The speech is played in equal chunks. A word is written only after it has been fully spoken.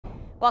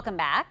Welcome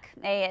back.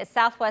 A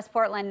Southwest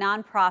Portland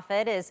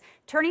nonprofit is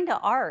turning to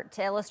art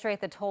to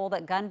illustrate the toll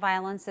that gun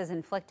violence is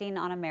inflicting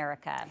on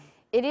America.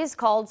 It is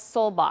called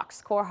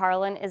Soulbox. Cor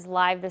Harlan is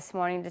live this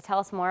morning to tell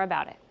us more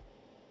about it.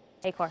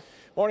 Hey, Cor.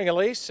 Morning,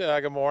 Elise.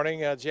 Good morning,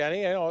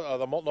 Jenny.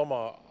 The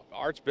Multnomah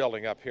Arts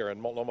Building up here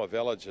in Multnomah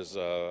Village has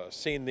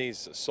seen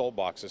these soul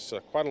boxes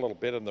quite a little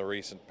bit in the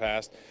recent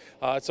past.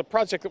 It's a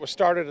project that was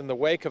started in the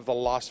wake of the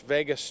Las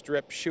Vegas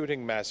Strip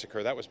shooting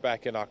massacre. That was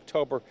back in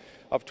October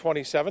of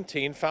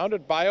 2017,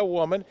 founded by a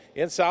woman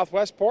in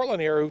Southwest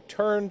Portland here who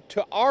turned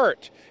to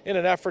art in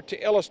an effort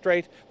to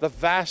illustrate the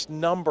vast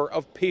number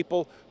of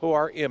people who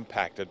are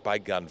impacted by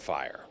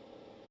gunfire.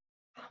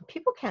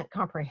 People can't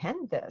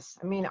comprehend this.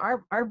 I mean,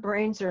 our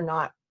brains are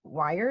not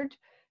wired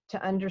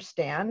to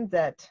understand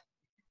that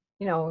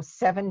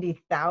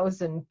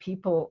 70,000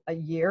 people a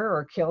year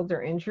are killed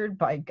or injured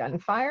by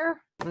gunfire.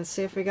 Let's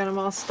see if we got them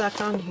all stuck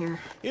on here.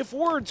 If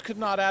words could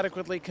not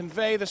adequately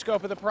convey the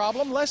scope of the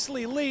problem,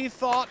 Leslie Lee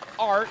thought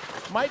art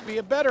might be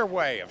a better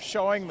way of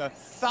showing the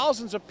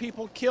thousands of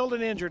people killed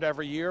and injured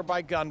every year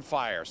by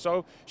gunfire.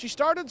 So she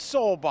started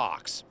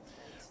Soulbox.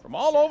 From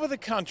all over the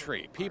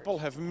country, people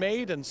have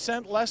made and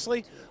sent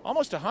Leslie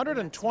almost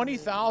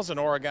 120,000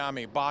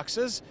 origami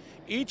boxes,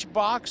 each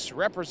box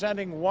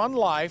representing one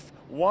life,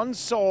 one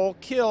soul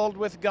killed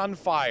with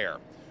gunfire.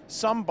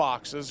 Some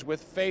boxes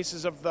with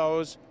faces of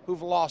those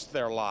who've lost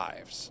their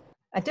lives.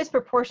 A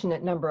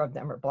disproportionate number of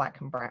them are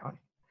Black and brown.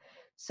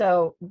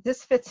 So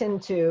this fits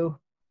into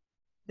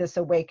this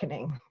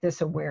awakening,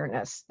 this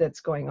awareness that's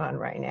going on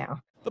right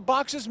now. The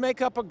boxes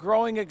make up a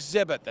growing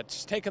exhibit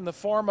that's taken the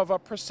form of a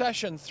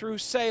procession through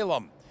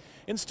Salem.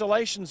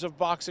 Installations of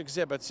box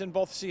exhibits in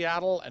both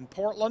Seattle and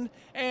Portland,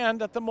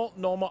 and at the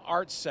Multnomah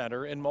Arts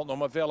Center in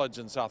Multnomah Village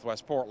in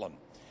Southwest Portland.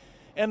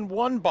 And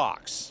one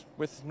box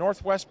with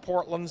Northwest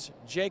Portland's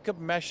Jacob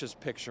Mesh's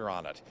picture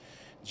on it.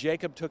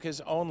 Jacob took his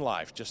own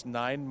life just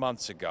 9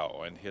 months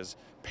ago, and his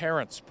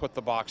parents put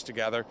the box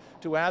together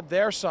to add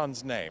their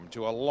son's name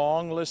to a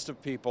long list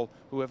of people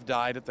who have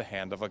died at the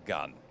hand of a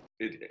gun.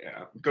 It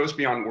goes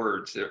beyond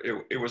words.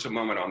 It was a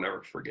moment I'll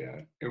never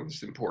forget. It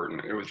was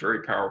important. It was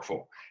very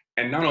powerful.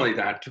 And not only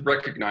that, to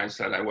recognize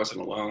that I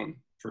wasn't alone.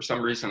 For some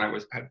reason,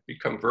 had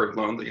become very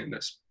lonely in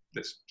this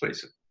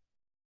place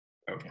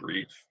of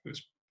grief. It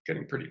was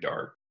getting pretty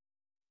dark.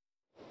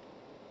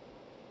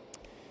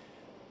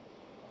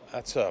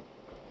 That's a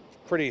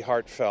pretty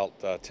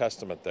heartfelt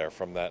testament there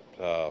from that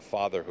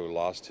father who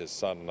lost his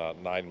son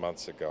 9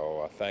 months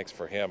ago. Thanks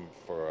to him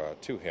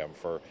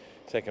for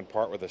taking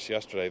part with us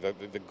yesterday.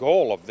 The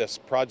goal of this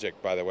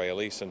project, by the way,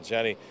 Elise and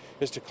Jenny,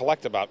 is to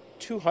collect about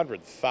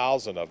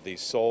 200,000 of these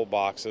soul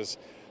boxes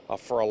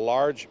for a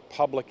large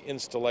public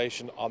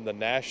installation on the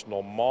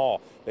National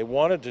Mall. They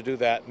wanted to do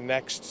that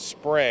next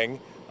spring.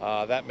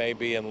 That may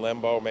be in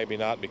limbo, maybe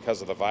not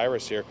because of the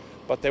virus here,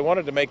 but they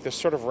wanted to make this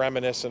sort of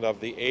reminiscent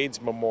of the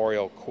AIDS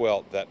memorial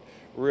quilt that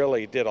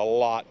really did a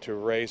lot to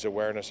raise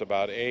awareness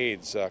about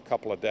AIDS a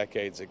couple of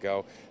decades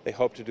ago. They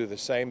hope to do the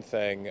same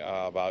thing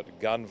about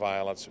gun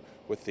violence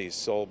with these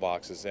soul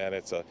boxes, and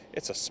it's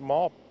a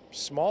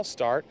small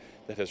start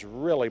that has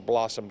really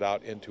blossomed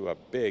out into a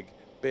big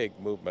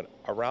movement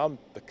around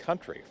the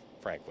country,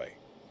 frankly.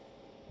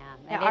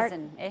 Yeah, it is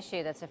an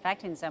issue that's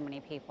affecting so many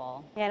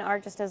people. Yeah, and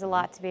art just does a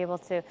lot to be able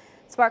to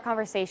spark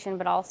conversation,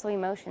 but also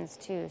emotions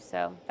too.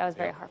 So that was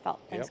very heartfelt.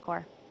 Thanks,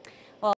 Cor.